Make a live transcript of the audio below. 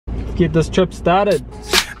get this trip started.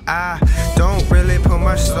 I don't really put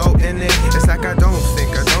much soul in it. It's like I don't think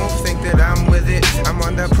that I'm with it. I'm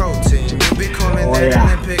on the pro team. You be calling that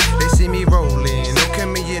Olympic. They see me rolling. No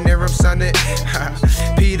millionaire, I'm sunny.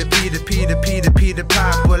 Peter,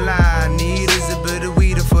 pop. All I need is a bit of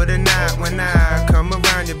weed for the night. When I come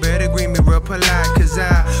around, you better greet me real polite. Cause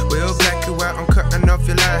I will black you out. I'm cutting off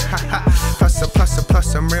your life.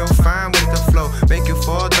 Plus, I'm real fine with the flow. Make you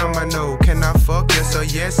fall down my nose. Can I fuck you? So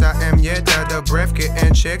yes, I am yet out of breath.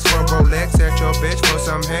 Getting checks for Rolex at your bitch for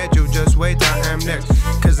some head. You just wait, I am next.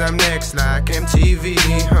 Cause I'm next like MTV,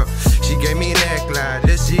 She gave me neck like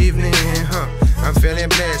this evening, I'm feeling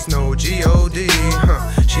blessed, no G-O-D,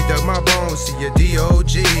 She dug my bones, see a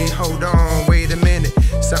D-O-G. Hold on, wait a minute,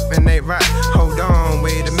 something ain't right. Hold on,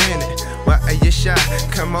 wait a minute, why are you shy?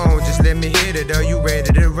 Come on, just let me hit it. Are you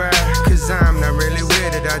ready to ride? Cause I'm not really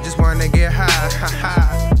with it, I just wanna get high, ha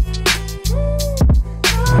ha.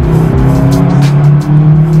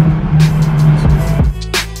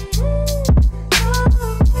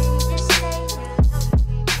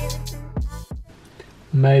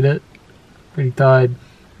 Made it. Pretty tired.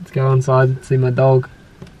 Let's go inside, see my dog.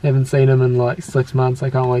 Haven't seen him in like 6 months. I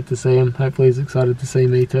can't wait to see him. Hopefully he's excited to see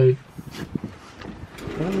me too.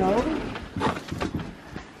 Hello.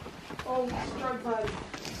 Oh, stroke mate.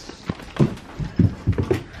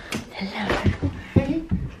 Hello. Hey.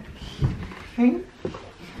 Hey.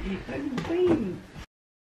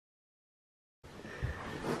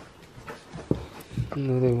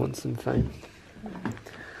 No, they want some fame.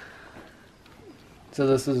 So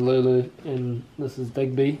this is Lulu and this is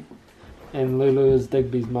Digby, and Lulu is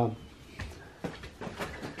Digby's mum.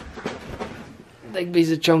 Digby's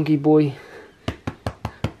a chunky boy.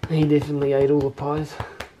 He definitely ate all the pies.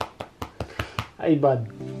 Hey bud.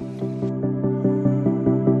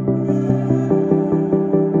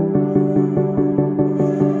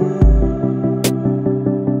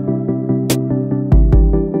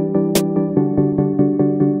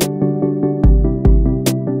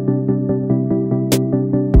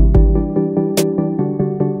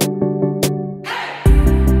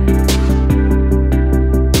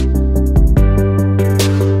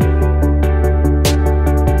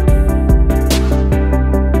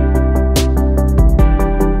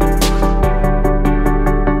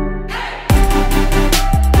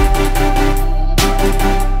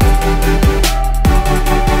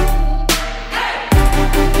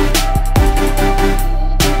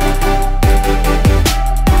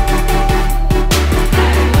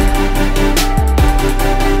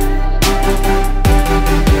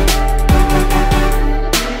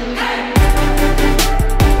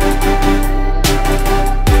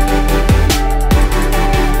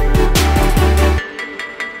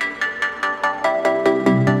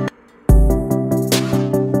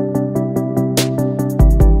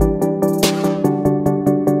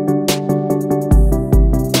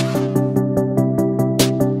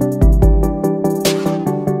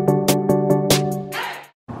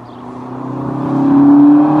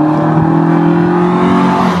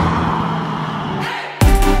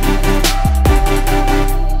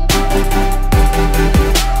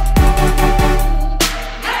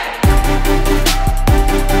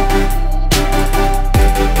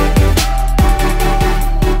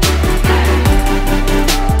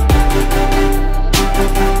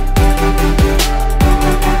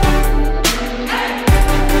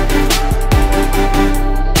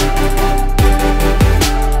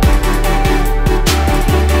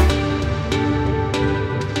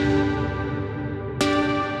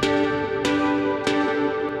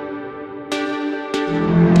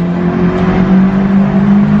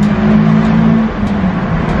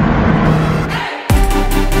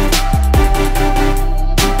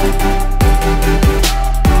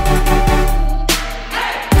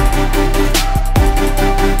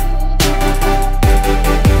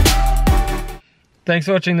 Thanks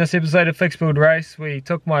for watching this episode of Fix Build Race. We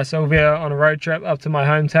took my Silvia on a road trip up to my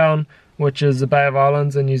hometown, which is the Bay of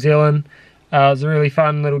Islands in New Zealand. It was a really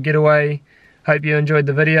fun little getaway. Hope you enjoyed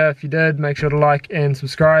the video. If you did, make sure to like and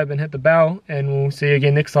subscribe and hit the bell, and we'll see you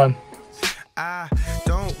again next time. I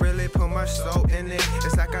don't really put much soul in it.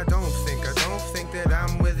 It's like I don't think that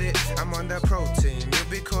I'm with it. I'm on the pro team. You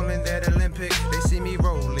be calling that Olympic. They see me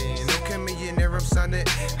rolling. No millionaire, I'm sunny.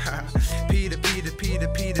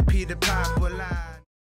 Peter, pop. Well,